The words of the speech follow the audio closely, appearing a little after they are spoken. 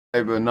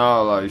Hey, but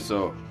no, like,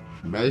 so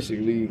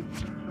basically,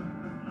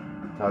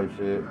 type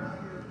shit.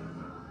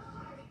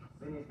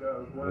 This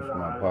is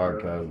my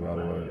podcast, by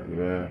the way.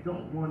 Yeah.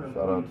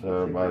 Shout out to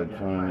everybody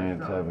tuning in,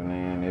 tapping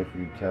in. If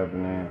you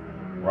tapping in,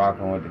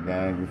 rocking with the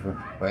gang, you feel.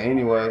 But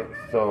anyway,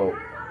 so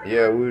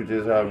yeah, we were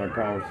just having a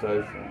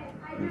conversation.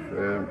 You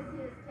feel me?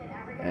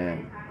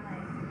 And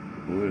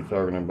we were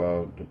talking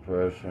about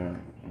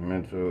depression,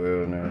 mental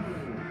illness,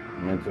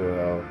 mental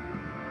health.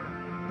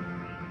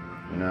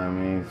 You know what I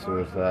mean?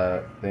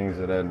 Suicide, things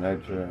of that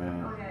nature,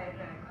 and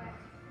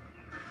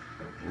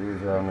we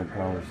was having a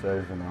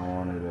conversation. I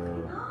wanted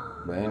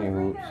but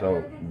anywho,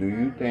 so do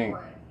you think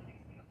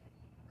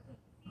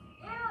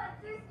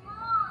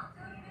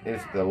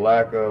it's the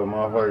lack of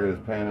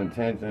motherfuckers paying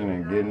attention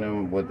and getting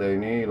them what they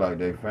need, like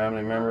their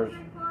family members?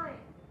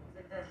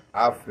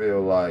 I feel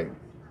like.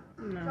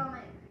 No.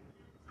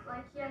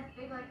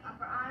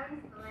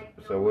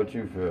 So what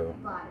you feel?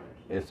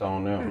 It's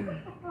on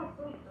them.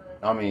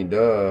 I mean,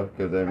 duh,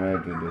 because they made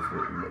the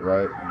decision,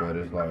 right? But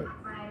it's like,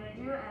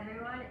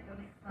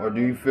 or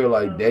do you feel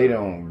like they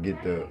don't get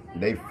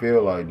they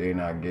feel like they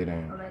not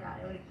getting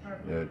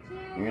that,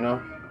 you know?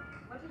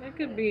 It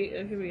could be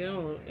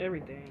all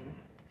everything.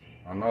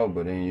 I know,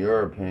 but in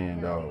your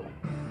opinion, though,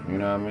 you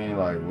know what I mean?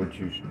 Like, what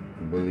you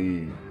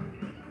believe.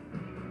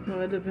 Well,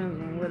 it depends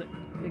on what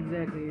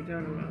exactly you're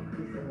talking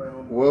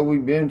about. What we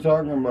been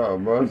talking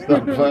about, bro?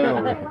 Stop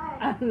playing with me.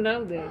 I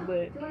know that,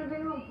 but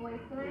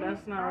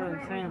that's not really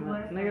saying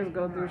that. Niggas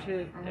go through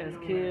shit as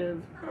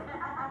kids.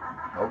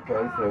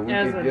 Okay, so we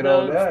As can get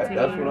on adults, that. teens,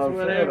 That's what I'm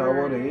saying. I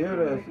whatever. want to hear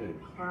that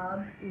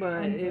shit.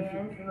 But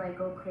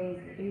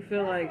if you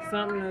feel like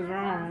something is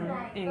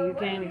wrong and you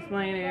can't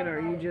explain it or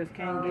you just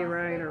can't get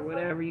right or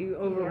whatever, you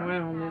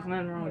overwhelmed. There's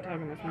nothing wrong with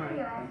talking to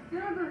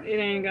somebody. It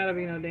ain't gotta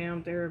be no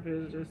damn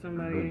therapist, just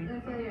somebody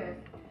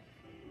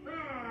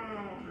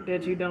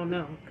that you don't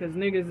know. Because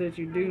niggas that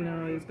you do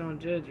know is gonna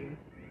judge you.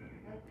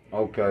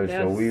 Okay, so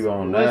That's we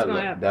on what's that.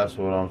 gonna happen.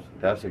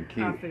 That's a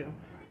key. I feel.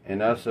 And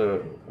that's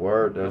a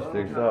word that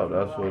sticks out.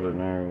 That's what the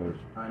name was.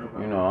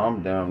 You know,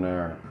 I'm down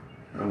there.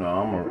 You know,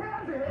 I'm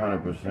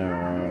 100%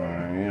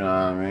 around. You know what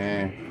I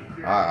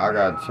mean? I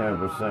got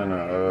 10%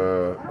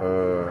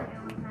 of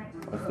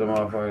what's the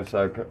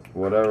motherfucking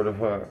whatever the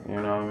fuck.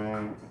 You know what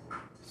I mean?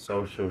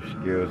 Social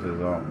skills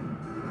is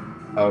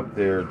on up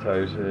there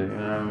type shit. You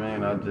know what I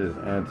mean? I just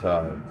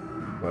anti,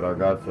 but I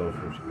got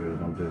social skills.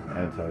 I'm just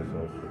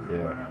anti-social.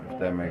 Yeah, if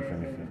that makes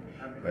any sense.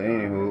 But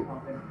anywho.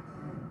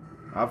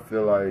 I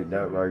feel like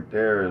that right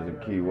there is a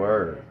key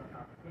word.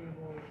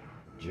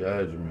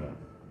 Judgment.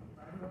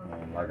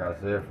 And like I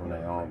said, from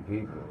their own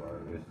people.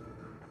 Like it's,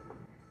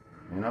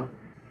 you know?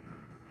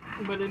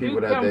 But it people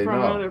do that come they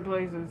from know. other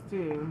places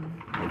too.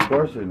 Of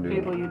course it do.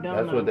 People you don't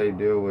That's know. what they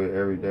deal with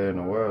every day in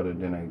the world,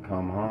 and then they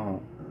come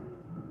home.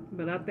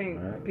 But I think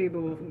Right.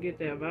 people will get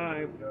that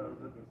vibe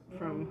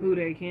from who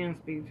they can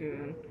speak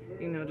to,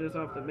 and just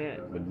off the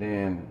bat. But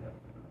then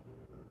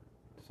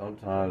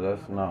sometimes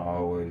that's not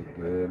always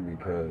good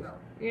because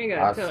You ain't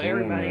gotta tell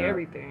everybody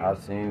everything. I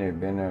seen it,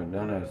 been there,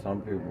 done that.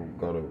 Some people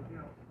go to,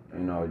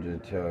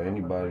 just tell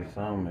anybody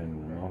something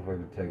and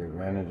motherfuckers take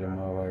advantage of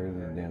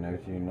motherfuckers, and then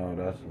next thing you know,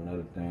 that's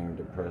another thing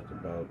depressed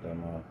about that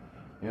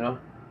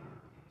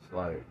It's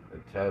like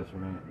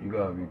attachment. You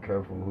gotta be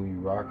careful who you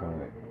rocking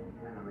with.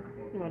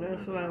 Well,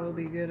 that's why it would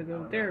be good to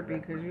go to therapy,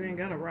 because you ain't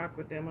gotta rock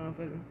with that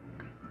motherfucker.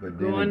 But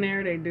Go in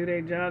there, they do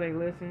their job, they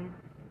listen.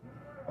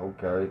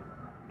 Okay.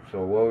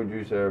 So what would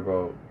you say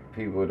about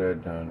people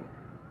that done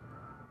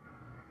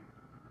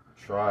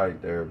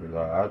tried therapy?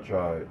 Like I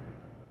tried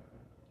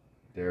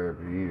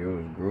therapy, it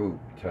was group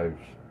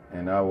types,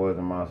 and that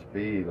wasn't my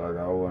speed. Like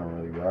I wasn't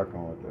really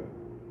rocking with it.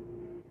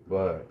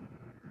 But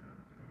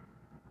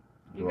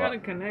You gotta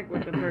connect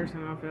with the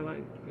person. I feel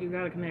like you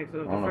gotta connect.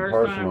 So if the on a first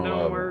time personal don't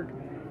level. work,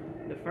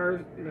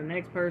 the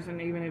next person,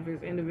 even if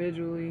it's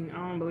individually, I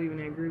don't believe in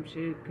that group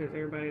shit because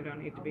everybody don't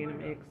need to be in a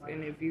mix.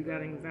 And if you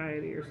got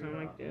anxiety or something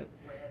like that,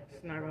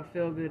 it's not gonna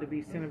feel good to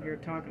be sitting up here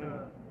talking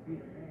to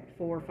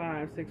 4,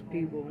 5, 6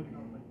 people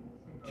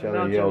about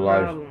telling your your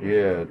life,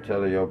 problems.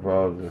 telling your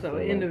problems. So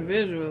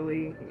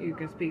individually, you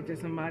can speak to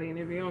somebody, and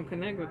if you don't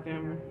connect with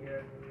them,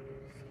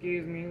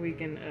 excuse me, we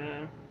can.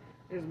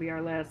 This will be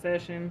our last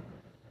session.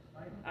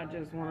 I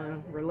just want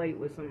to relate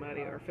with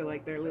somebody or feel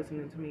like they're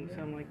listening to me,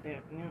 something like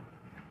that. Yeah.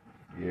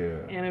 Yeah.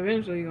 And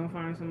eventually, you're gonna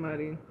find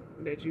somebody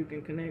that you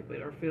can connect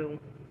with or feel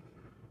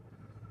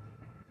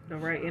the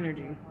right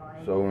energy.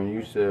 So when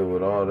you said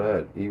with all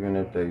that, even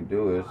if they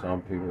do it,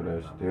 some people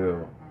that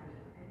still,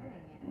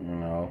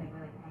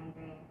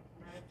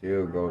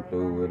 still go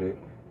through with it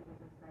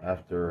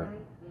after,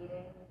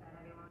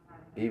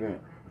 even,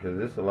 because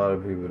there's a lot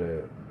of people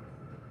that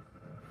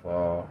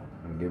fall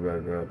and get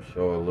back up,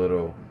 show a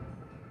little,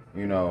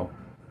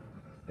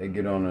 they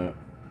get on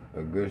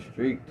a good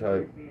streak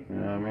type, you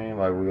know what I mean?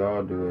 Like we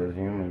all do as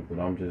humans,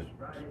 but I'm just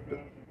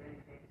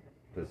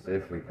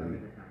specifically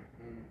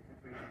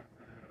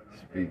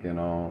speaking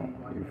on,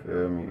 you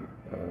feel me,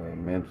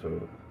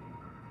 mental.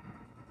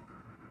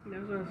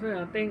 That's what I said.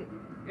 I think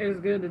it's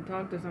good to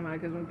talk to somebody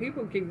because when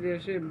people keep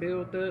their shit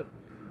built up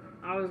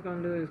all it's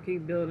gonna do is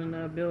keep building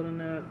up,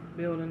 building up,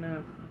 building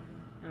up,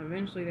 and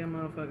eventually that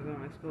motherfucker's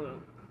gonna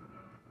explode.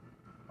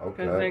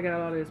 Okay. Because they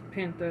got all this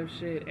pent up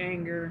shit,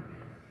 anger,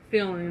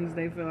 feelings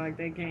they feel like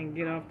they can't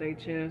get off their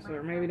chest,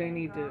 or maybe they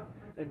need to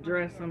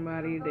address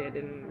somebody that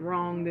didn't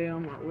wrong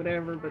them or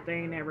whatever, but they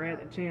ain't never had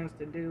the chance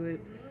to do it.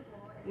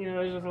 You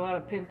know, there's just a lot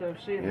of pent up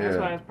shit, and that's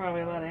why there's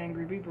probably a lot of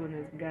angry people in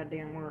this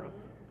goddamn world.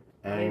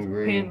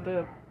 Angry. It's pent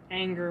up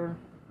anger,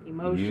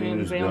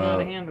 emotions, they don't know how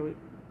to handle it.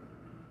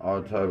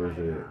 All type of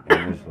shit.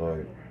 And it's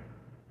like,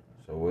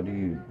 so what do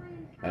you,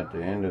 at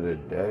the end of the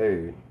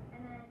day,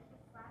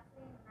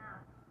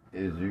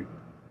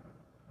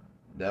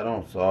 that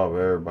don't solve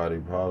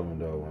everybody's problem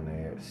though when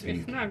they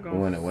seek,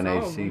 when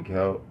they seek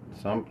help.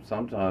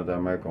 Sometimes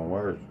that make them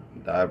worse,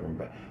 diving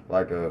back.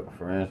 Like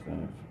for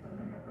instance,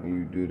 when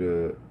you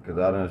do cause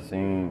I done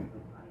seen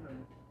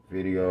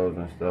videos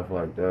and stuff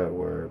like that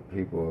where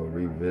people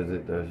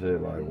revisit that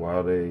shit like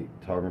while they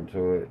talking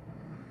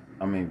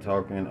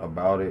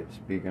about it,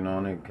 speaking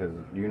on it, cause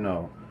you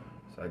know,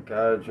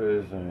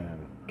 psychiatrists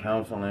and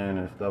counseling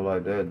and stuff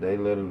like that, they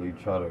literally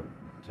try to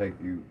take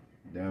you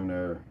damn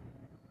near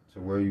to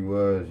where you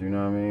was, you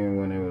know what I mean,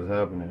 when it was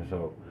happening.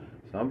 So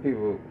some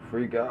people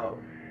freak out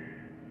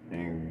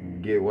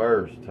and get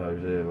worse type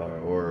shit,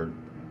 like, or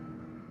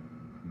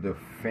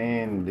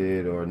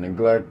defended or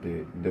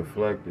neglected,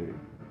 deflected,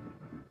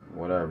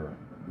 whatever.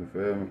 You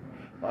feel me?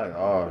 Like,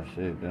 oh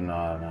shit,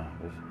 nah.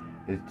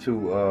 It's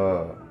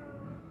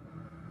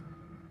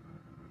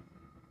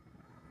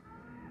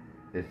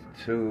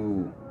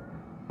too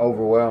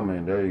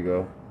overwhelming. There you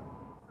go.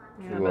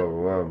 Too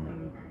overwhelming.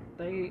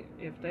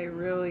 If they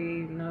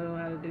really know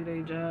how to do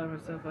their job and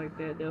stuff like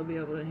that, they'll be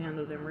able to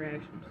handle them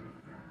reactions.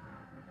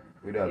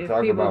 We don't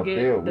talk about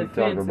Phil. We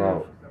talk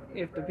about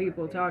if the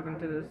people talking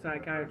to the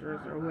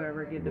psychiatrist or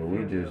whoever get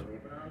defensive. We just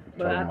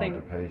talking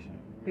about the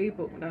patient.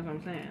 People, that's what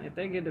I'm saying. If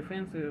they get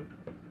defensive,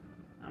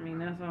 I mean,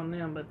 that's on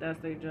them, but that's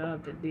their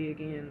job to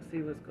dig in and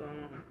see what's going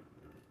on.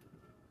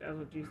 That's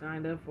what you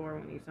signed up for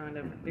when you signed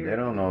up for therapy. They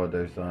don't know what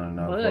they're signing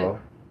up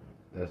for.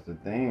 That's the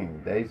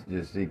thing. They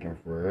just seeking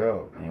for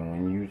help. And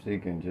when you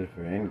seeking just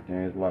for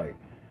anything, it's like,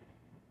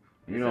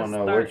 you don't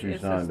know what you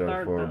signed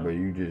up for, but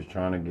you just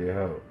trying to get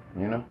help,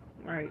 you know?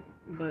 Right.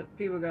 But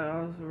people got to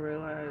also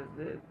realize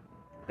that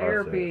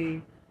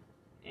therapy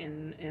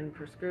and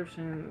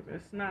prescription,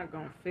 it's not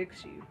going to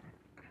fix you.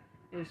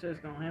 It's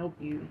just going to help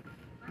you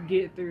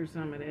get through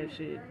some of that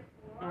shit.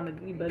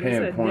 But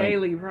it's a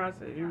daily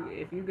process.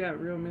 If you got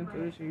real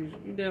mental issues,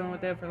 you're dealing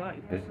with that for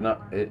life. It's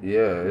not, it's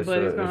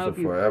a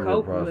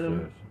forever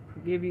process.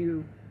 Give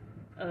you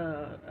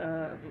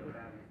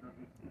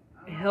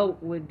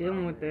help with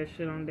dealing with that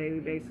shit on a daily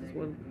basis.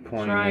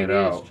 Try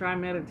this, try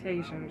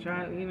meditation,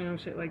 try,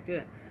 shit like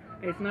that.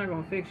 It's not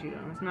going to fix you,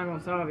 though. It's not going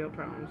to solve your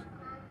problems.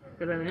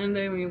 Because at the end of the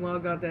day, when you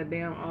walk out that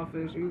damn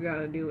office, you got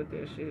to deal with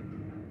that shit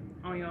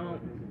on your own.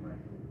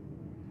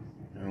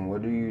 And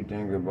what do you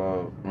think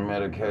about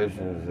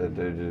medications that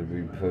they just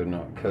be putting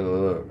up? Cause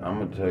look, I'm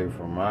gonna tell you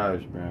from my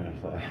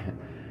experience, like,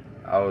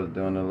 I was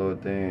doing a little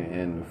thing,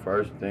 and the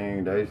first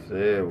thing they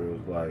said was,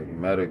 like,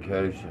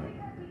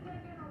 medication.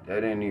 They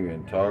didn't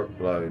even talk,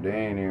 like, they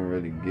didn't even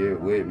really get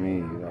with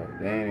me. Like,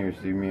 they didn't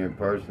even see me in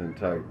person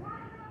type.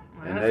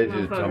 And they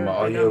just talking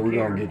about, oh yeah, we're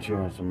gonna get you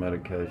on some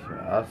medication.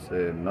 I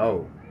said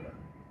no.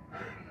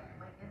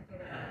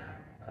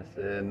 I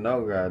said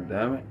no,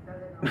 goddammit.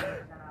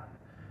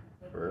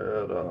 For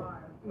real though.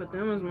 But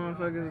them is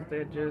motherfuckers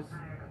that just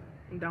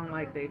don't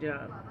like their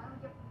job.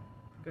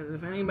 Because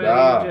if anybody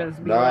would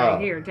just be like,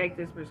 here, take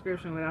this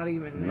prescription without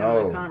even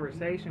having a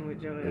conversation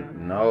with you,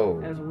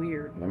 that's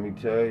weird. Let me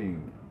tell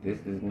you,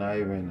 this is not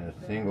even a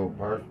single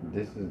person.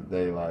 This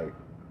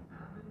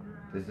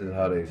is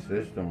how their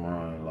system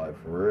run, like,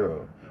 for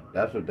real.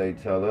 That's what they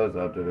tell us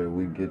after that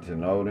we get to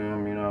know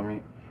them, you know what I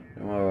mean?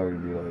 Them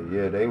motherfuckers be like,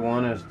 yeah, they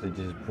want us to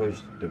just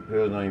push the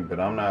pills on you, but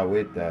I'm not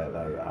with that.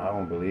 Like, I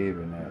don't believe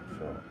in that.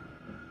 So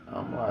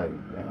I'm like,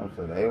 damn,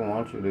 so they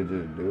want you to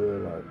just do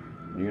it. Like,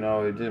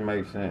 it just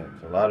makes sense.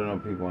 A lot of them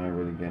people ain't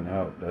really getting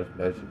help. That's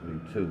basically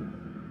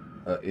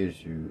an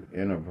issue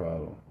and a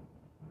problem.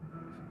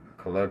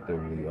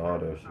 Collectively, all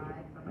that shit,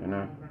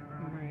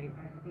 Right.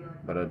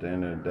 But at the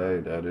end of the day,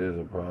 that is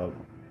a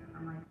problem.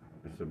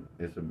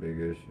 It's a big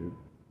issue.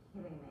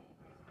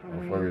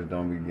 Motherfuckers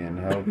don't be getting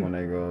help when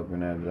they go up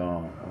in that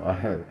zone.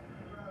 Like,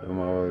 them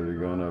motherfuckers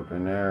going up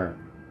in there.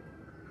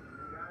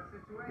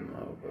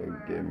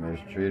 Motherfuckers get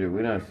mistreated.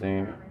 We done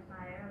seen it.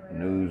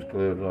 News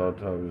clips, all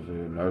types of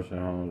shit. Nursing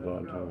homes,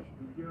 all types of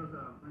shit.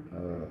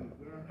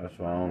 That's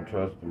why I don't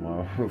trust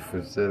them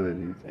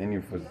facilities,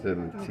 any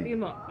facility.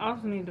 People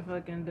also need to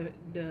fucking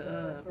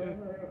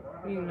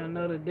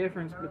know the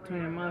difference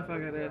between a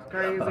motherfucker that's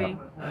crazy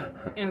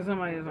and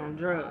somebody that's on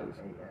drugs.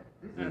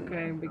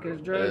 Okay, because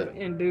drugs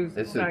induce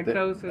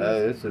psychosis.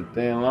 It's a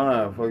thin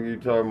line. Fuck you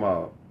talking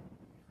about?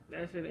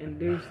 That shit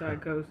induce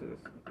psychosis.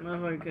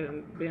 Motherfucker could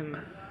have been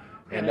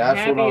And that's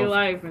happy what I'm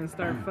life and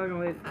start fucking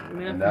with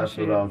meth and that's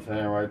shit. what I'm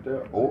saying right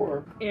there.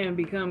 Or and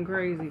become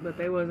crazy, but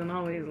they wasn't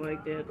always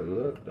like that. But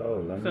look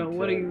though, let me So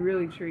what are tell you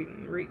really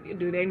treating?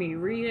 Do they need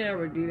rehab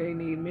or do they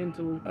need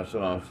mental? That's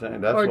what I'm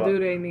saying. Or do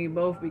they need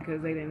both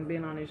because they didn't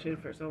been on this shit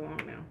for so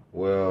long now?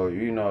 Well,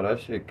 you know that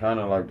shit kind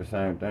of like the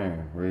same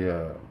thing.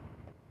 Rehab.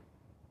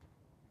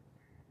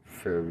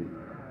 Feel me?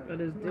 But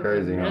it's different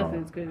Crazy,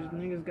 methods because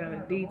niggas gotta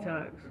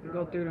detox,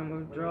 go through them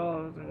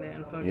withdrawals, and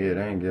then fucking. Yeah,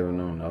 they ain't giving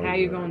them no. How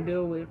you gonna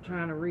deal with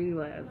trying to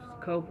relapse,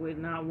 cope with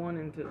not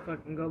wanting to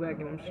fucking go back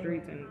in them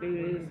streets and do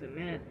this and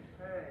that?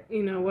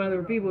 You know,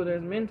 whether people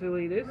that's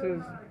mentally, this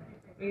is,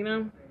 you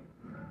know,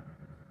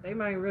 they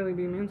might really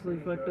be mentally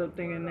fucked up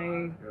thinking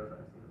they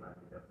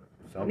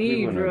Some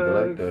need people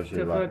neglect drugs that shit.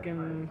 to Like,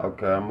 fucking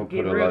okay, I'm gonna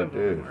get put it rid like of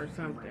them this. or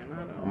something. I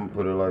don't know. I'm gonna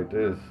put it like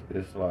this.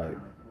 It's like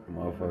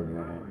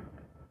motherfucking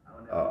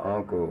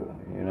uncle.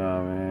 You know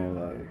what I mean?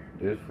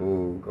 Like this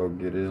fool go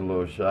get his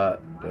little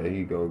shot that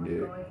he go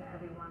get.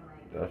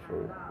 That's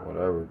for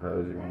whatever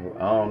crazy.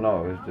 I don't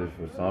know. It's just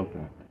for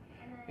something.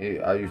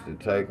 I used to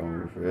take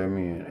him, you feel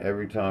me? And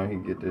every time he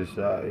get this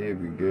shot,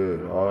 he'd be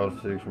good all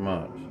 6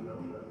 months.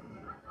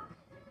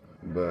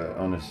 But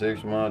on the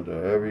 6th month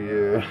or every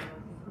year,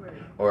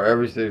 or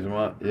every 6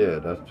 months, yeah,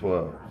 that's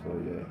 12.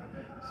 So yeah,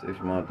 6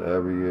 months or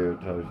every year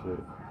type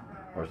shit.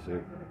 Or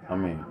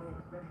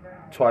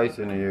twice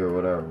in a year or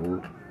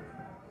whatever.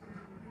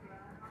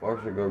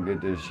 Folks should go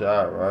get this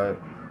shot, right?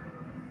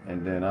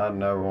 And then I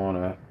never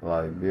wanna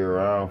like be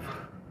around.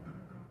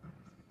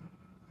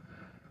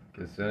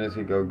 As soon as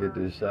he go get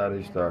this shot,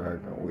 he start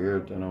acting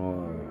weird to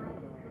him.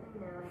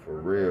 For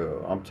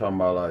real. I'm talking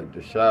about like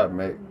the shot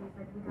make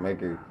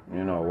it,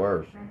 you know,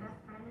 worse.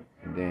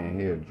 And then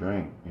he'll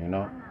drink, you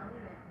know?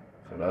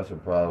 So that's a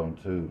problem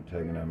too,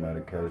 taking that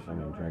medication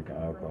and drinking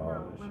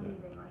alcohol and shit.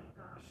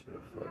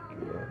 Shit fuck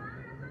you up.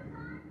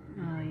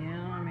 Oh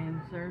yeah, I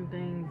mean certain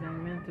things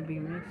ain't meant to be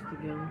mixed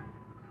together.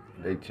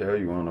 They tell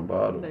you on the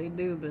bottle. They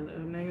do, but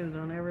niggas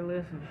don't ever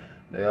listen.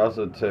 They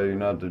also tell you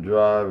not to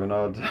drive and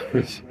all type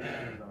of shit.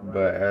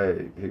 But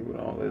hey, people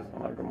don't listen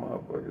like a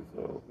motherfucker.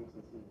 So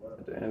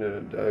at the end of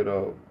the day,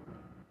 though,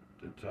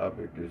 the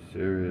topic is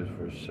serious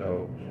for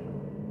sure,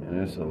 and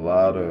it's a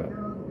lot of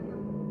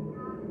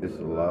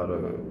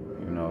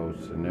you know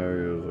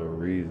scenarios or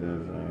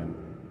reasons and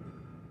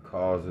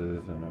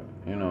causes and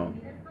you know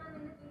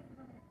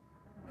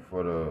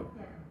for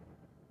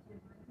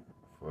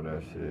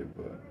that shit.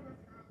 But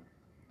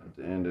at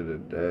the end of the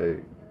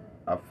day,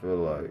 I feel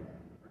like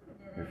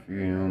if you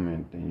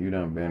human, then you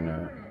done been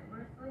there.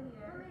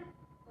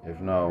 If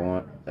not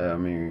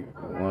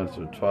once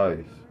or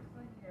twice,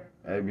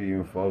 maybe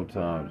even 4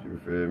 times. You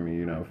feel me?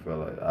 You done feel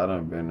like I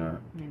done been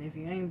there. And if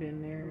you ain't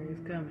been there,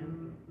 it's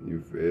coming.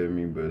 You feel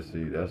me? But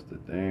see, that's the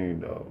thing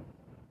though.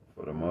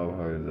 For the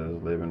motherfuckers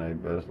that's living their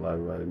best life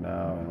right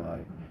now, and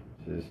like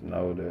just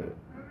know that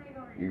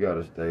you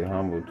gotta stay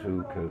humble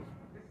too, cause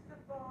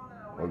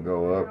what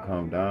go up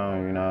come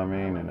down, you know what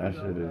I mean? And that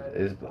shit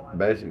it's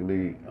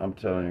basically, I'm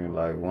telling you,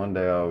 like one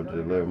day I would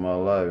just live my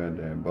life and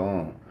then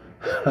boom.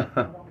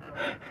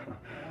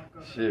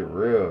 Shit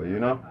real, you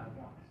know?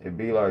 It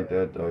be like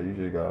that though, you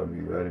just gotta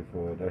be ready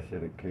for it. That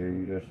shit'll kill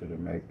you, that shit'll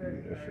make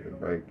you, that shit'll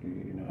break you,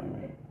 you know what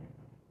I mean?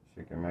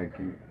 Shit can make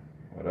you,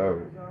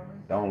 whatever.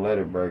 Don't let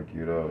it break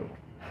you though.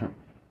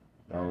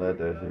 Don't let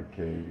that shit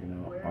kill you, you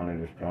know? Only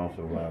the strong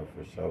survive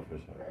for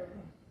selfish.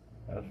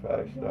 That's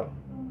facts though.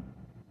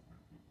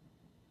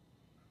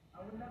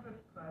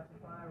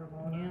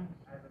 Yeah.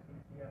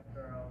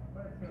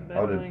 It's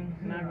definitely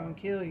not gonna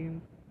kill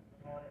you.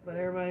 But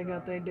everybody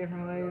got their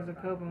different ways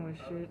of coping with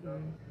shit,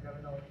 and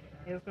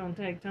it's gonna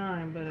take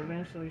time, but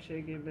eventually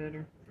shit get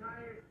better.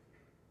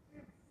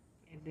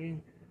 It do.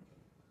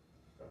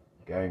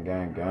 Gang,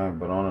 gang, gang.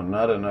 But on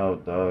another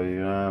note though, you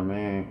know what I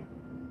mean?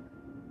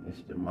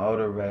 It's the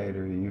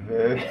motivator, you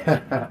feel me?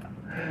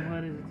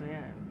 What is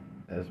that?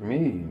 That's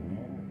me.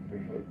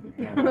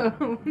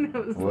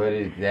 What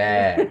is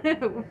that?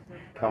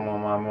 Come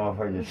on my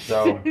motherfucking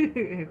show.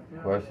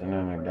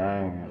 Questioning the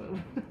game.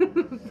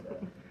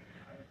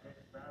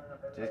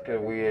 Just cause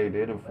we ain't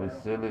in a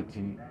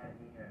facility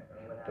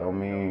don't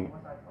mean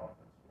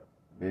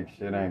big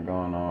shit ain't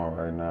going on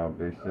right now.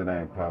 Big shit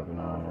ain't popping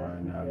on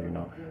right now, you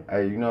know.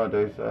 Hey, you know what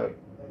they say?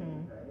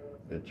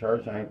 The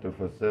church ain't the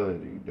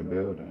facility, the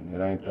building.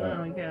 It ain't that.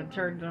 Oh, you got a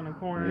church on the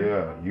corner.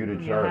 Yeah, you the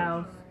church. Your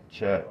house.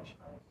 Church.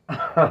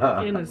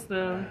 In the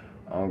stuff.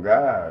 On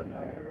God,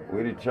 man.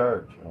 We the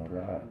church. On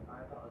God.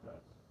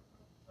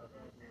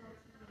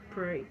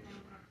 Preach.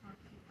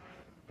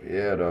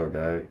 Yeah, though,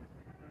 guys.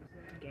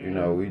 You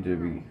know, we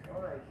just be.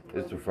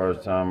 It's the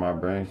first time I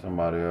bring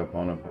somebody up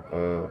on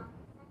a,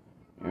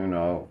 you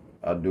know,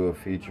 I do a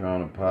feature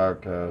on a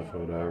podcast or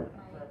whatever.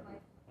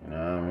 You know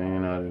what I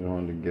mean? I just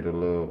wanted to get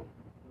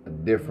a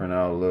different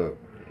outlook.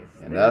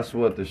 And that's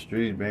what the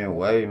streets been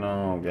waiting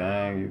on,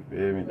 gang. You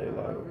feel me? They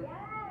like,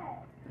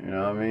 you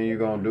know what I mean? You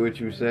gonna do what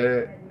you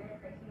said?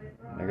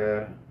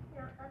 Nigga.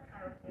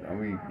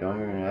 Don't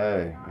even,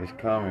 hey, it's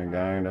coming,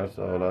 gang. That's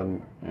all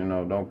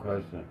don't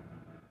question.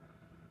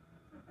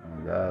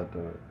 Oh, God,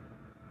 though.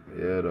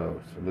 Yeah, though.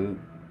 Salute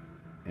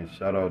and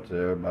shout out to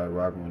everybody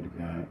rocking with the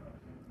gang.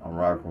 I'm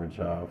rocking with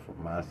y'all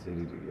from my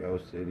city to your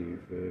city, you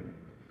feel me?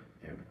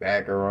 And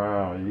back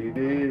around, you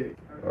did?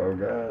 Oh,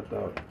 God,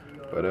 though.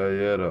 But,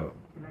 yeah, though.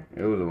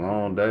 It was a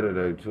long day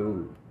today,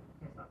 too.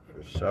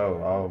 For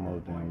sure. I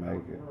almost didn't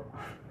make it.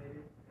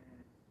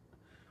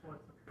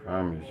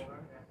 Promise you.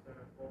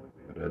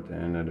 But at the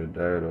end of the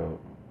day, though,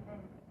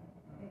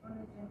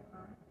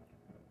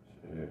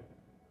 shit,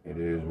 it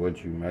is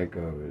what you make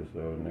of it.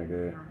 So,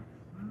 nigga,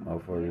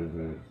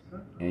 motherfuckers is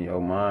in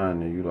your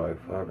mind and you like,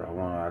 fuck,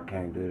 I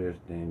can't do this,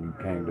 then you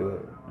can't do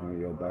it. Nigga,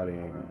 your body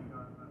ain't gonna.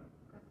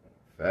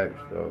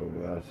 Facts, though.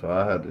 But so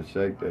I had to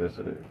shake that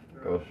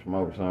shit. Go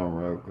smoke something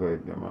real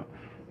quick. Get my,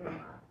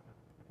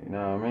 you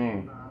know what I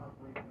mean?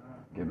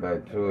 Get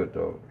back to it,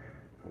 though.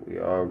 We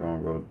all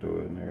gonna go through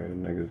it, nigga.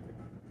 Niggas.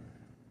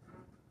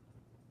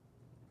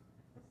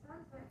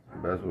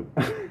 That's what.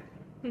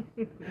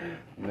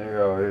 Nigga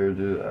out here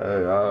just,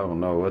 hey, I don't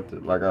know what to,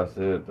 like I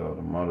said, though,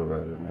 the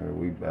motivator, nigga,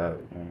 we back,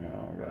 nigga,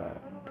 oh God.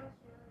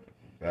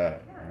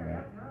 Back,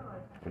 nigga.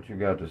 What you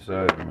got to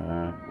say,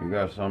 man? You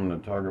got something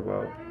to talk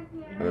about?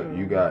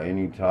 You got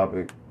any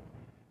topic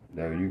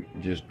that you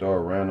just throw a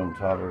random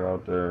topic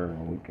out there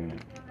and we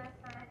can,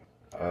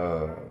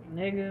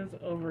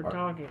 niggas over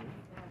talking.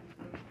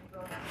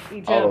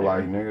 Each oh, other.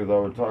 like niggas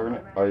over talking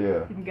it? Oh,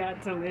 yeah.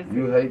 Got to listen.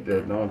 You hate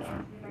that, don't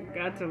you?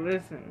 Got to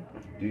listen.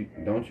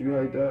 Don't you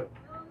hate that?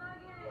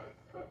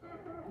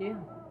 Yeah.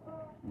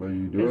 But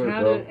you do it,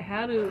 though.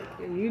 How do,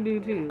 you do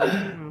too.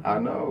 I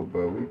know,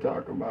 but we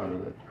talk about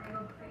it.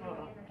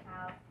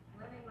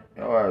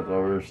 Your ass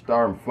over here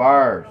starting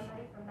fires.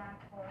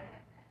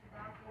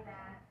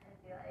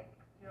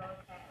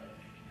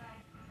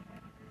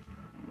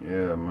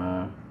 Yeah,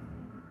 man.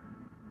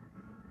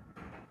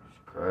 It's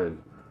crazy.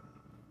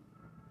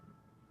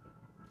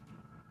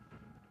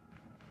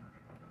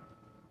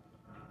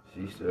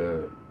 She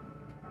said,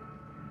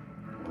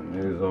 when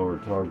niggas over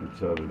talk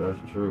each other,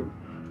 that's true.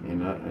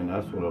 And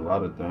that's what a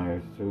lot of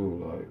things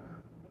too, like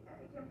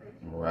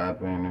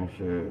rapping and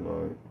shit,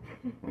 like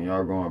when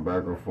y'all going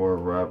back and forth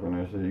rapping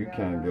and shit, you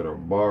can't get a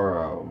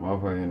bar out.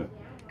 Motherfucker,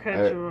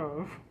 cut you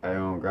off. Hey,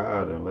 on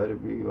God, and let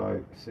it be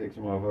like 6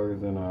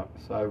 motherfuckers in a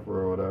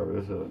cypher or whatever.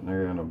 It's a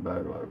nigga in the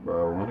back, like,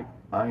 bro,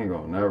 I ain't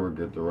gonna never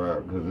get the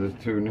rap because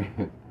it's too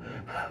niggas.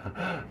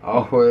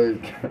 Always.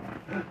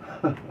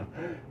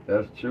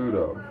 That's true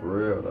though, for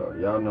real though.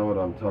 Y'all know what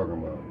I'm talking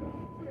about, man.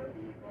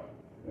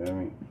 You know what I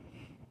mean?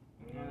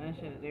 Yeah, that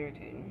shit is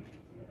irritating.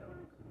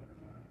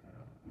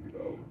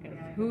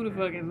 Who the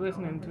fuck is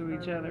listening to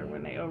each other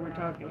when they over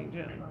talking each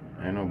other?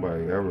 Ain't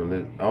nobody ever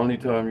listen. Only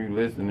time you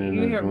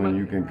listening is when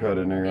you can cut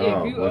a nigga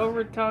off. If you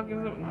over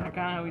talking something, kind of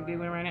how we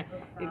dealing right now.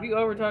 If you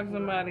over talking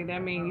somebody,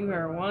 that means you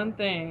heard one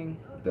thing,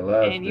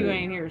 and you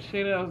ain't hear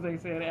shit else they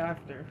said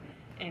after,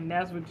 and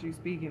that's what you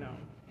speaking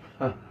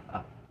on.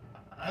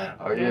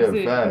 Oh yeah,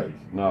 facts.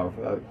 No,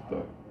 facts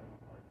though.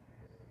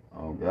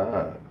 Oh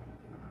God.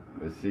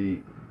 But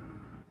see,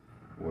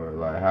 where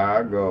like how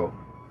I go.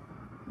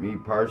 Me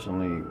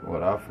personally,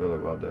 what I feel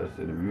about that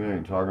shit, if you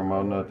ain't talking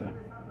about nothing,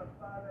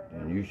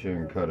 then you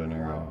shouldn't cut a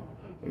nigga off.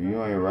 If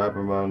you ain't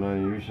rapping about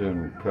nothing, you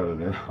shouldn't cut a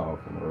nigga off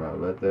in the rap.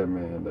 Let that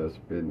man that's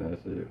spitting that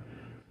shit,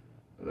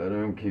 let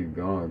him keep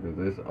going, because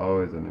there's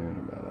always an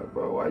end about like,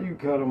 bro, why you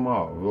cut him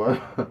off?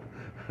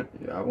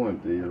 Yeah, I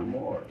want to hear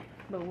more.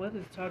 But what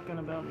is talking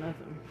about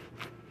nothing?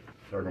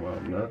 Talking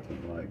about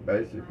nothing, like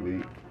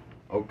basically,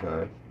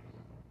 okay,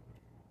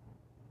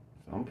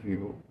 some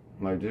people,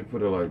 like, just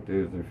put it like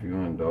this, if you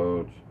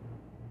indulge,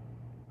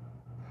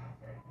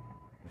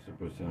 it's a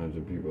percentage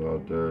of people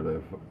out there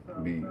that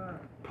be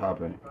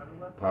popping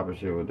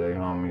shit with their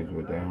homies,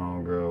 with their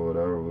homegirl,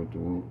 whatever, with the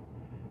whoop.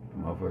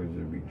 Motherfuckers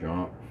just be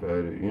drunk,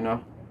 faded, you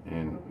know?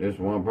 And this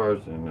one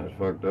person that's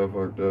fucked up,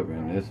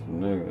 and this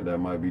nigga that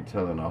might be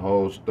telling a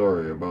whole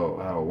story about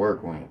how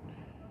work went.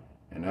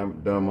 And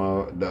that dumb,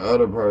 the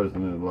other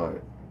person is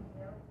like,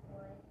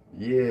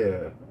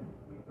 yeah.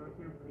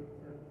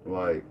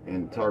 Like,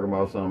 and talking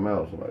about something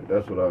else. Like,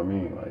 that's what I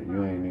mean. Like,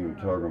 you ain't even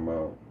talking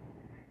about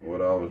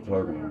what I was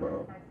talking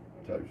about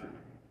type shit.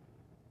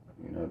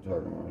 You're not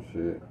talking about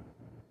shit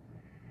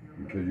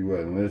because you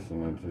wasn't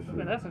listening to shit.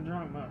 But that's a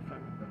drunk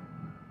motherfucker.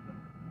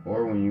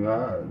 Or when you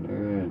high,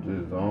 nigga, and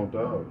just zoned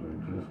out.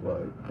 And just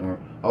like,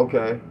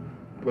 okay,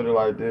 put it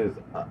like this.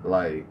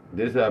 Like,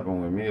 this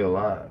happened with me a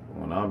lot.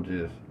 When I'm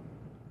just,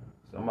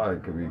 somebody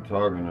could be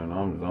talking and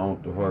I'm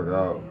zoned the fuck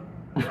out.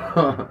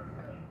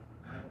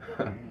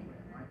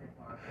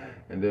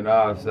 And then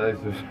I'll say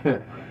some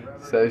shit,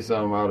 say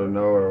something out of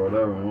nowhere or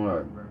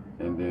whatever,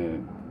 and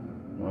then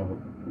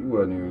you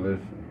wasn't even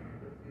listening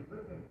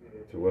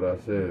to what I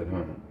said,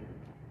 huh?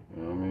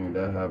 You know what I mean?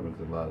 That happens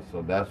a lot.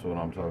 So that's what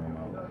I'm talking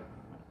about. Like,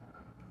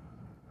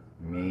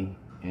 me,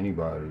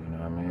 anybody, you know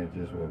what I mean? It's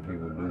just what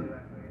people do.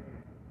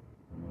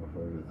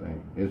 Motherfuckers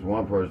think. It's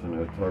one person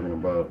that's talking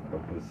about a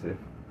specific,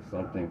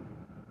 something.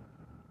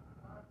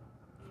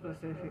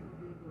 Specific.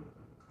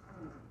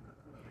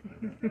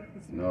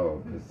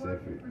 No,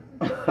 Pacific.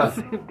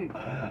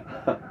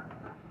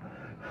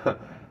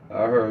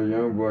 heard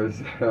young boy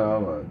say,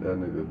 I'm like, that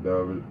nigga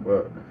dumb as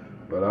fuck.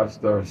 But I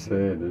start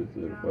saying this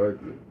shit, fuck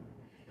it.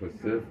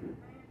 Pacific.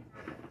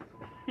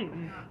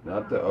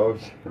 Not the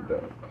ocean,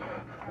 though.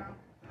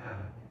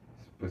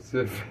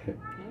 Specific.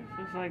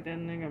 It's just like that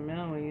nigga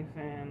Melly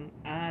saying,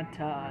 I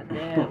thought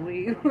that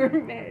we were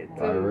meant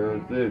to. Like real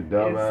shit,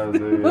 dumbass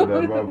nigga,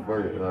 that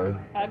motherfucker.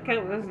 Like, I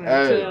kept listening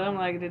to it. I'm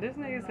like, did this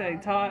nigga say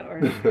taught or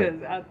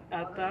because I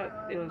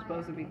thought it was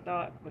supposed to be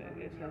thought, but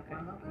it's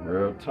okay.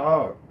 Real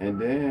talk.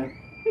 And then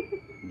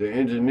the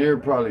engineer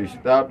probably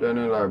stopped and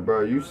they're like,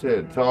 bro, you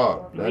said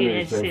talk. That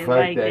nigga said, fuck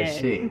like that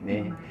shit,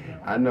 man.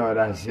 I know what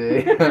I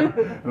said.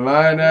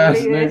 Lying ass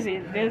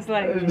nigga. That's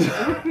like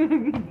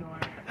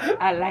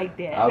I like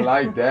that. I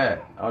like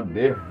that. I'm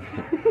different.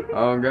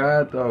 Oh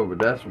God though, but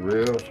that's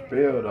real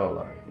spill though,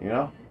 like, you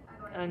know?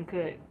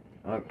 Uncut.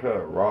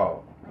 Uncut,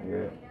 raw.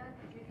 Yeah.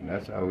 And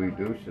that's how we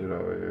do shit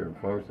over here,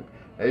 folks.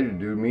 They just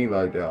do me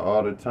like that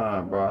all the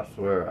time, bro. I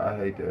swear, I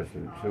hate that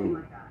shit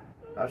too.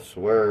 I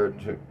swear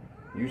to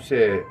you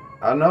said,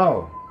 I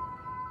know.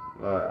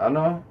 Like, I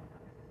know.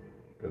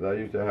 Cause I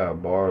used to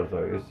have bars,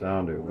 like, it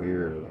sounded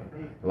weird.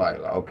 Like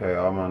okay,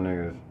 all my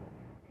niggas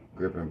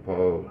gripping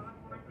poles.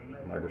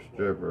 Like a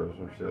stripper or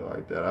some shit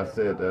like that. I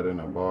said that in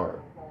a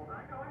bar.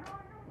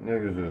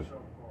 Niggas was,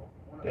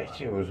 that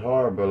shit was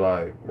hard, but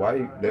like,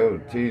 why they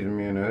was teasing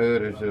me in the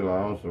hood and shit, like,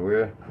 on some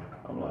weird.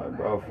 I'm like,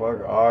 bro,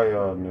 fuck all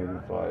y'all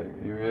niggas, like,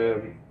 you hear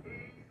me?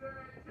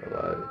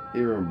 Like,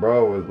 even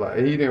bro was like,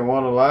 he didn't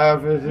want to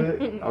laugh and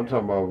shit. I'm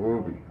talking about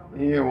Ruby.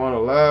 He didn't want to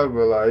laugh,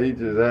 but like, he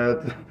just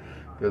had to,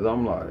 cause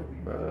I'm like,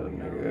 bro,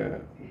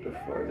 nigga, what the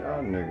fuck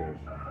y'all niggas?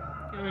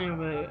 I mean,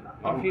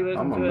 but if you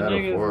listen to the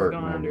niggas, it's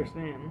gonna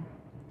understand.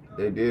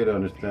 They did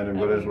understand it,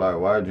 but it's like,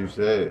 why'd you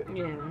say it?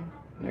 Yeah.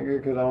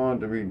 Nigga, cause I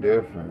want it to be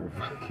different.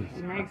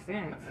 It makes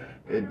sense.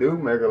 It do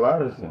make a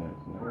lot of sense.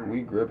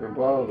 We gripping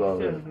balls all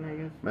day.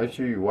 Make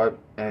sure you wipe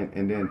and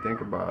then think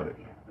about it.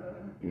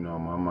 You know,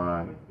 my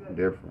mind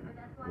different.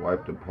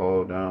 Wipe the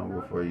pole down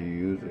before you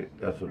use it.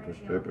 That's what the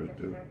strippers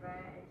do.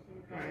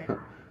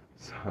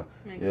 So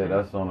yeah,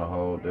 that's on a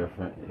whole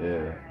different.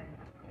 Yeah.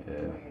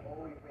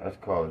 That's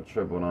called a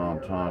triple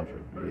entendre.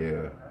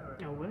 Yeah.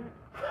 Oh what?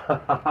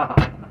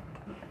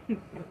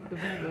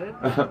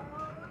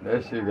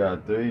 That shit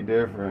got 3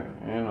 different,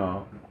 you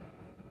know.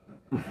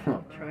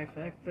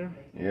 Trifecta?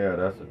 Yeah,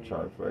 that's a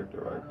trifecta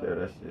right there.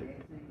 That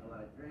shit,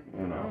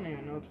 you know. I don't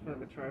even know what the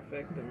fuck a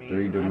trifecta means.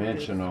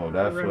 3-dimensional,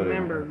 that's what it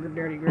remember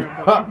Dirty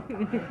Grandpa.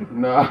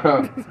 No,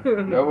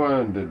 that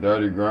wasn't the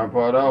Dirty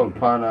Grandpa. That was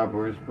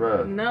Pineapple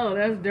Express. No,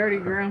 that's Dirty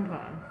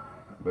Grandpa.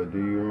 But do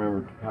you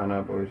remember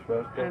Pineapple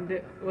Express?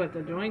 What,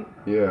 the joint?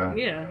 Yeah.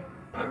 Yeah.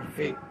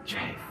 Perfect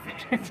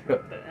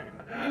trifecta.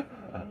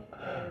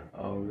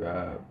 Oh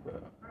God,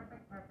 bro.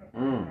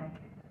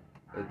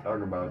 They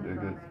talk about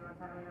niggas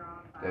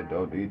that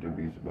don't need to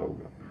be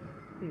smoking.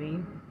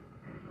 Me?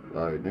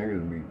 Like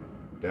niggas be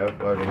deaf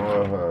like a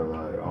motherfucker,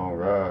 like on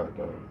God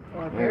though.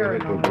 Niggas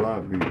hit the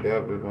blunt, be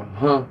deaf as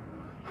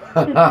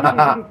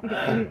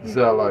a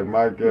sound like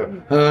Michael,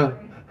 huh?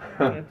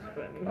 That's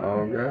funny.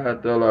 Oh God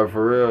though, like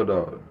for real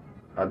though.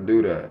 I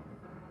do that.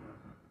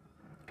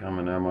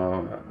 Coming at my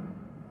own.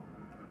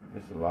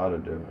 It's a lot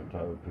of different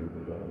type of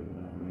people though, you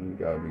know what I mean? You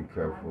gotta be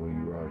careful who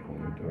you rockin'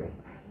 with though.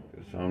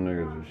 Cause some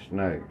niggas are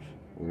snakes.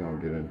 We're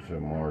gonna get into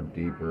more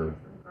deeper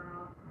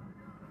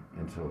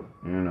into,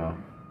 you know.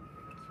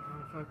 So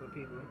I don't fuck with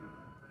people.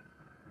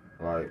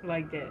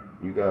 Like that.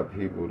 You got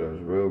people that's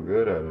real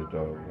good at it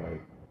though,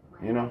 like,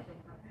 you know.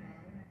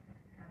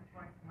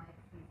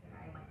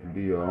 It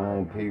be your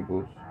own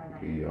peoples,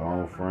 it be your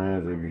own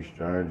friends, it be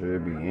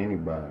strangers, it be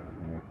anybody,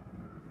 you know?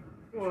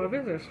 Well, if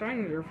it's a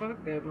stranger,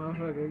 fuck that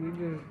motherfucker. You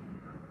just...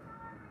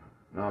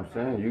 No, I'm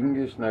saying, you can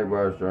get snaked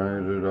by a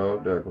stranger,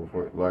 though.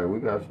 Like, we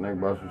got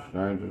snaked by some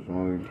strangers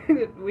when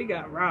we... we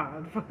got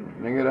robbed.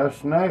 Nigga, that's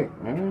snake,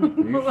 man.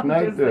 You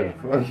snaked us.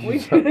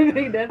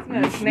 That's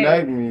not you snake.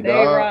 Snaked me, they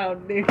dog.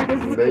 Robbed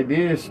niggas. They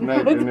did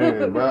snake the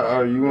nigga, bro.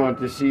 Oh, you want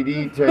the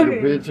CD? Take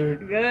a picture?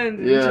 Guns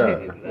and yeah.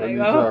 shit. What Like, you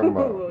talking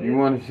about? You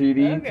want a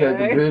CD? Okay. Take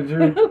a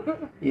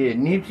picture? Yeah,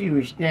 Nipsey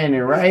was standing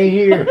right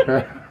here.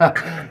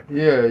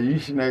 Yeah, you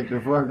snaked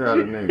the fuck out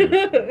of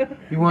niggas.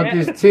 You want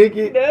this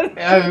ticket?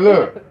 Hey,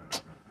 look.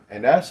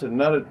 And that's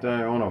another thing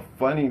on a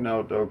funny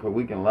note, though, because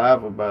we can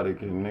laugh about it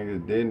because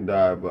niggas didn't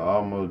die, but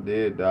almost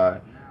did die,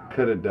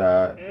 could have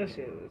died. That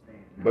shit was...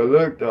 But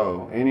look,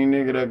 though, any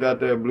nigga that got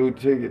that blue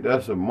ticket,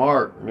 that's a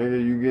mark. Nigga,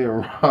 you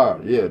getting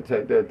robbed. Yeah,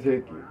 take that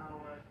ticket.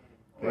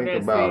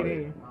 Think about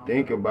it.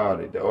 Think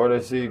about it. Or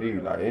that CD.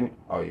 Like,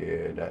 oh,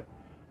 yeah, that.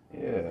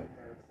 Yeah.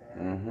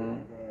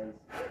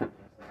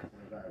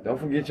 Don't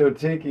forget your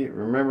ticket.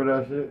 Remember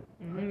that shit?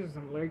 There's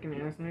some lurking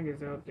ass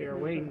niggas out there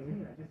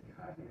waiting.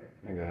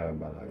 Nigga have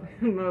about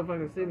like...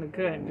 Motherfuckers sit in the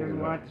cut and just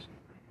watch.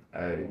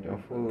 Hey,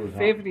 them fools.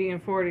 50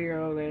 and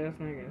 40-year-old ass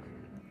niggas.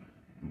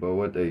 But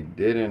what they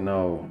didn't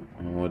know,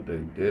 is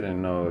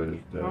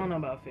that... I don't know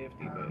about 50,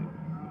 but...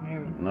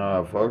 Maybe.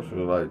 Nah, folks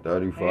was like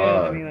 35.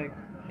 Yeah, be like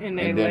in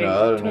their and then late the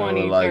other 20s, nigga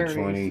was like 30s.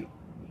 20.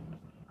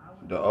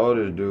 the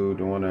oldest dude,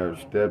 the one that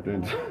stepped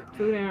into.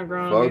 Too damn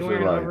grown Folks to be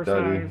wearing are like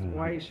oversized 30.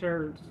 white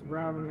shirts,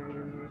 robbing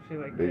niggas and shit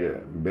like Big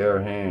that. bare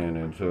hand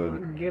into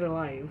it. Get a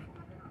life.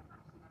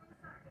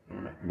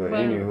 But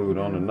anywho,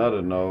 on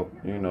another note,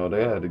 you know,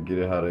 they had to get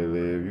it how they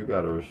live. You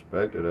gotta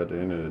respect it at the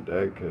end of the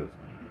day, cause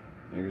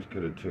niggas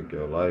could have took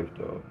your life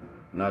though,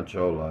 not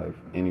your life,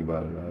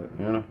 anybody's life.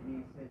 You know?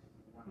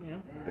 Yeah.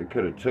 They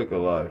could have took a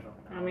life.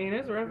 I mean,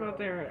 it's rough out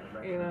there,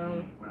 you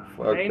know.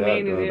 Fuck they that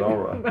needed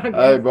though. it. Don't.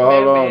 Hey, but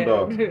hold on bad.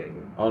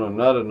 though. On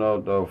another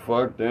note though,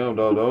 fuck them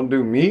though. Don't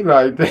do me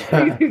like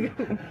that.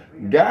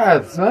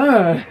 God,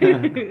 son.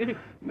 Nigga,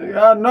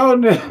 I know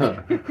them.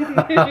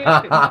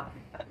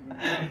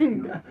 What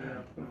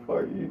the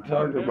fuck you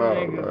talking about?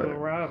 Niggas Like,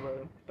 rob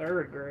a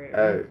third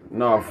grader. hey,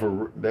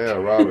 no,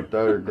 they'll rob a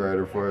third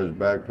grader for his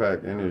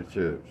backpack and his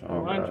chips.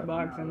 Oh,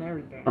 Lunchbox and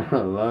everything.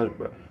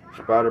 Lunchbox.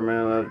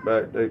 Spider-Man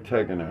lunchbox, they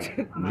taking that.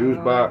 Juice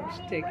box.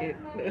 Ticket.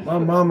 My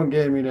mama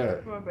gave me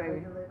that. My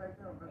baby.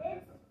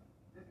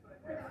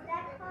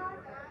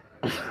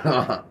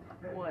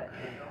 What?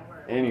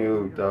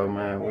 Anywho, though,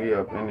 man, we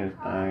up in this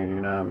thing,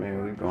 you know what I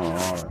mean? We going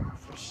hard.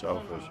 For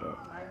sure, for sure.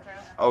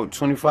 Oh,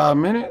 25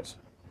 minutes?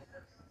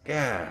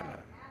 God.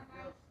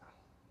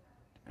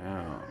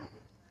 Damn.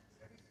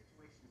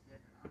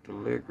 What the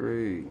lick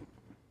read?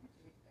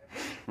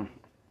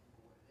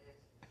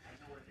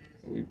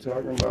 What you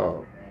talking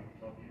about?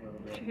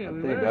 Shit, I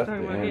we think were that's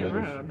talking the about end getting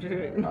of robbed.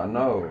 this. I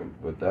know,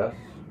 but that's,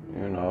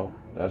 you know,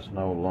 that's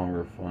no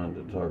longer fun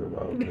to talk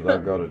about. Because I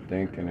go to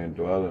thinking and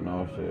dwelling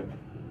on shit.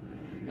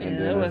 And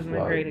that wasn't a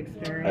great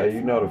experience. Hey,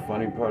 you know the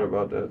funny part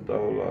about that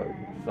though? Like,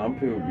 some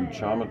people be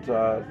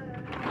traumatized.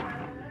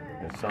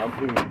 And some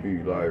people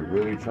be like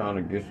really trying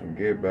to get some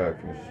get back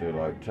and shit.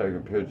 Like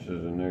taking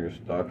pictures of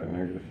niggas, stalking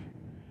niggas.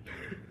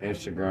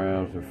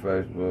 Instagrams and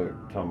Facebook.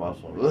 Talking about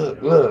some,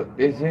 look,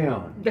 it's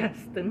him. That's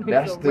the nigga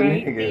That's the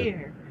right nigga.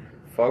 there.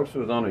 Folks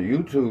was on a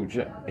YouTube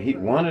channel.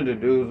 One of the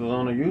dudes was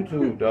on a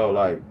YouTube though.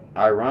 Like,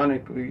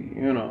 ironically,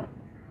 you know,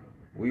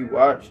 we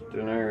watched the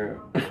nigga.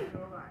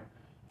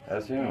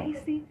 That's him.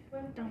 Casey,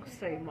 don't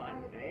say my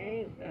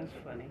name. That's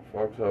funny.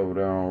 Folks over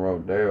there on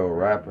Rodeo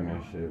rapping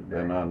and shit.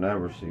 Then I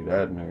never see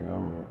that nigga.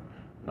 I'm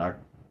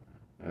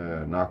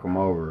gonna knock him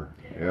over.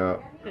 Yeah.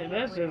 Yeah,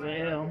 that's just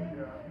an L.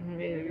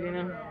 Yeah, you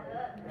know.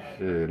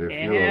 Shit, if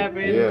It you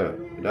happened. yeah,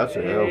 that's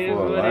an L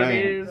for a lane.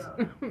 It is Fuck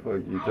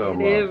you what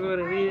talking it is. It is about? what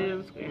it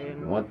is.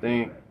 And One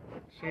thing,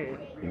 shit.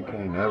 you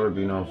can't never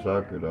be no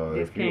sucker though.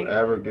 Just If you can't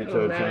ever get do a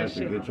your lot of chance to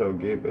shit. get your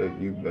get back,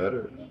 you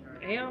better.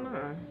 Hell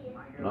no.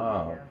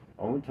 Nah,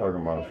 I'm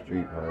talking about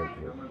street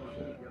hardship.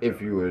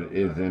 If you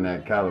is in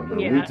that caliber,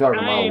 Yeah, we talking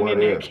I about ain't what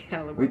in if. that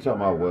caliber. We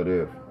talking about what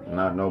if.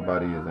 Not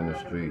nobody is in the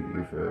street.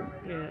 You feel me?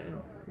 Yeah.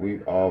 We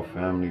all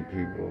family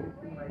people.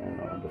 You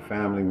know, the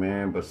family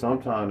man. But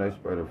sometimes they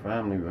spread a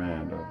family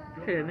van though.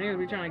 Shit, niggas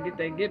be trying to get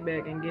that get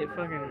back and get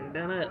fucking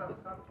done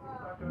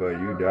up. But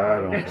you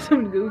died on. That's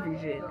some goofy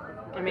shit.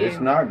 I mean, It's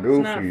not goofy,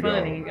 it's not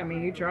funny. though. I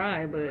mean, you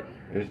try, but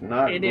It's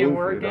not it goofy didn't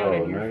work out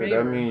though, in your nigga.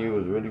 favor. That mean you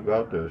was really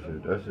about that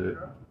shit. That's it.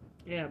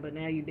 yeah, but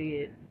now you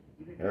did.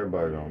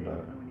 Everybody don't die.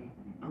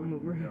 I'm a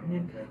real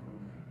nigga.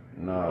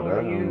 Nah,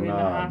 Or you in the that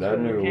hospital,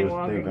 nigga can't was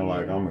walk thinking again.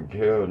 like I'ma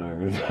kill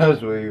niggas.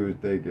 That's what he was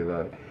thinking,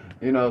 like,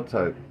 you know,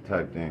 type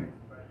thing.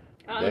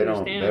 I They don't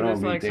understand if it's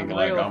be like some thinking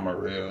like real. I'm a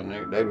real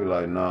nigga. They be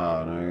like,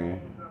 nah, nigga,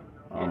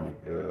 I'm a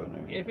kill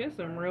nigga. If it's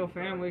some real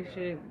family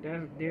shit,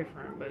 that's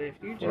different. But if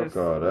you Fuck just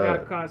all that.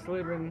 got caught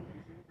slipping,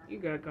 you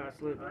got caught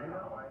slipping.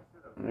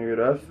 Nigga,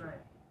 that's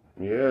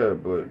yeah,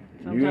 but you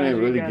Sometimes ain't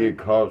you really gotta get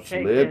caught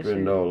take that slipping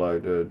shit. though,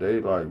 like that. They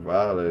like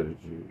violated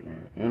you,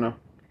 you know.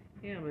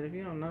 Yeah, but if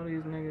you don't know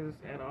these niggas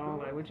at all,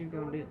 like, what you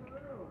gonna do?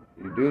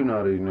 You do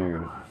know these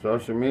niggas.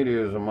 Social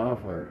media is a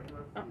motherfucker.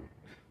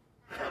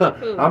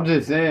 Ooh. I'm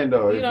just saying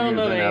though, You if don't you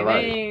know was in their that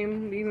life.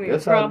 name. These niggas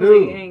Yes, I probably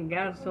do. ain't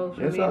got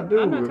social Yes, media. I do.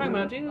 I'm not talking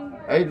about you.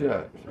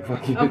 Ajax.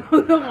 Fuck you.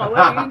 Come on, what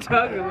are you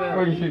talking about?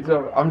 What are you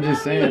talking? I'm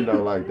just saying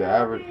though, like the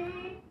average.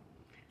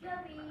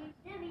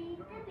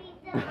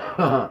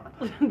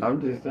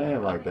 I'm just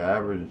saying, like the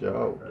average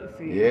Joe.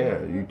 See.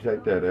 Yeah, you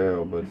take that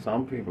L, but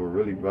some people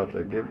really about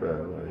to get back,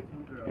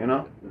 like, you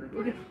know.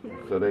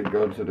 So they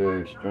go to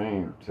the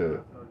extreme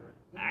to.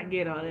 I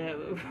get all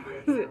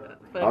that.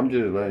 But I'm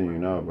just letting you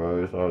know,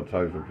 bro. It's all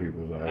types of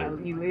people out here.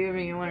 you live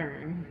and you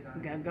learn.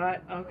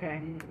 Got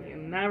okay. You're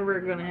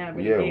never gonna happen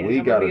Yeah, again. we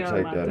I'm gotta gonna be on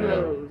take my that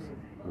L. toes.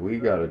 We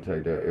gotta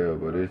take that L,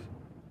 but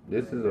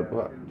this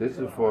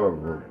is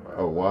for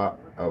a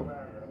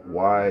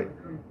wide,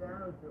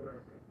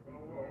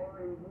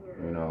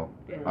 you know,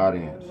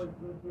 audience.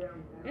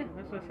 Yeah,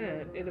 that's what I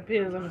said. It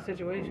depends on the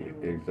situation.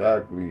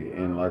 Exactly,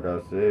 and like I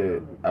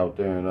said, out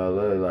there in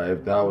LA, like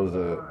if that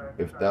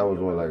was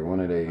what like one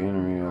of their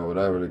enemy or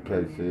whatever the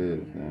case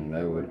is, then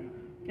they would.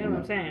 You know what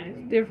I'm saying? It's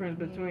the difference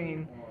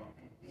between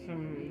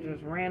some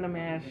just random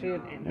ass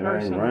shit and It ain't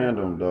personal.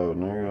 random though,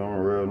 nigga. I'm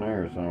a real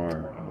nigga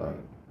somewhere. Like,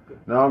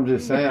 no, I'm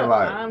just saying,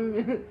 like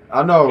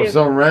I know it's-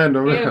 some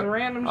random. It's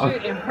random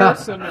shit and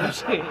personal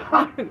shit.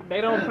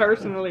 They don't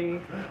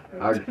personally.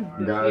 I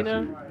got you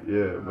know? you.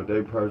 Yeah, but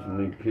they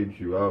personally kick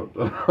you out.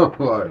 Like,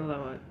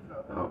 Lord.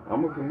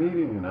 I'm a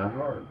comedian at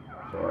heart,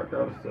 so I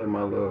gotta say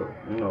my little,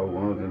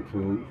 ones and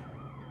twos.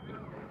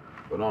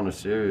 But on a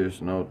serious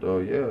note, though,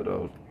 yeah,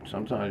 though,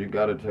 sometimes you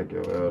gotta take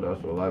your L.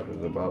 That's what life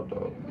is about,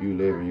 though. You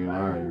live and you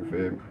learn, you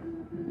feel me?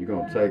 You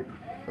gonna take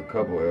a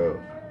couple L's.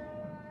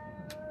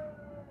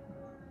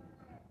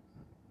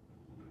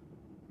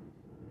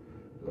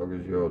 As long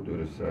as you don't do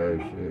the same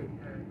shit,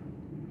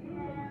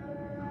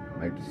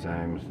 make the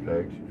same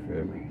mistakes, you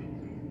feel me?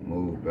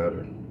 Move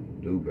better,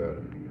 do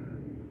better.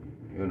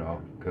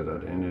 Because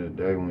at the end of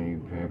the day, when you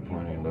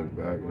pinpoint and look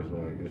back, it's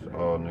like it's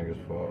all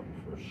niggas' fault,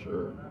 for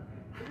sure.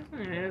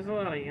 Yeah, there's a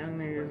lot of young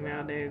niggas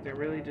nowadays that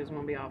really just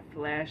want to be all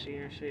flashy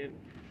and shit.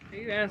 Are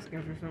you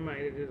asking for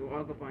somebody to just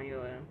walk up on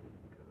your ass?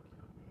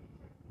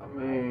 I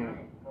mean,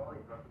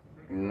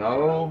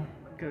 no.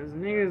 Because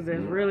niggas that's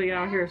really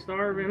out here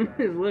starving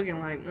is looking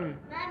like,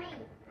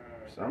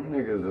 Some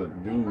niggas will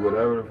do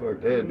whatever the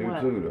fuck they'll do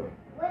What? too, though.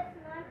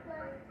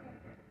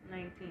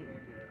 19.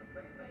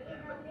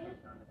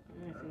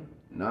 Let me see.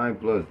 9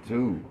 plus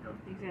 2.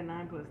 He said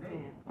 9 plus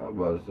 10. I was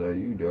about to say,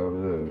 you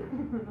over there.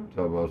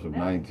 Talk about some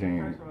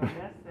 19.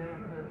 That's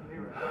 7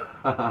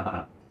 plus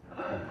 0.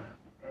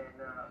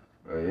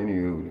 But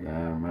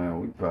anywho,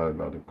 man, we probably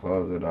about to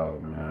close it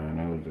out, man.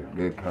 It was a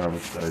good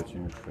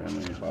conversation,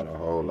 family, about a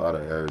whole lot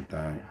of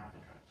everything.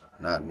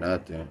 Not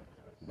nothing,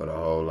 but a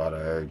whole lot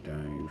of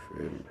everything, you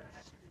feel me?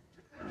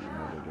 You know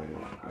what it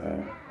is,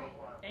 man.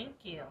 Thank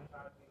you.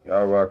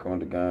 Y'all rockin' with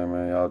the game,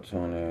 man. Y'all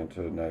tune in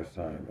until next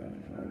time,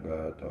 man.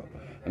 God, though.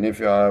 And if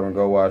y'all haven't,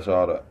 go watch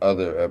all the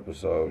other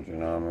episodes, you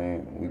know what I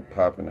mean? We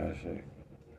popping that shit.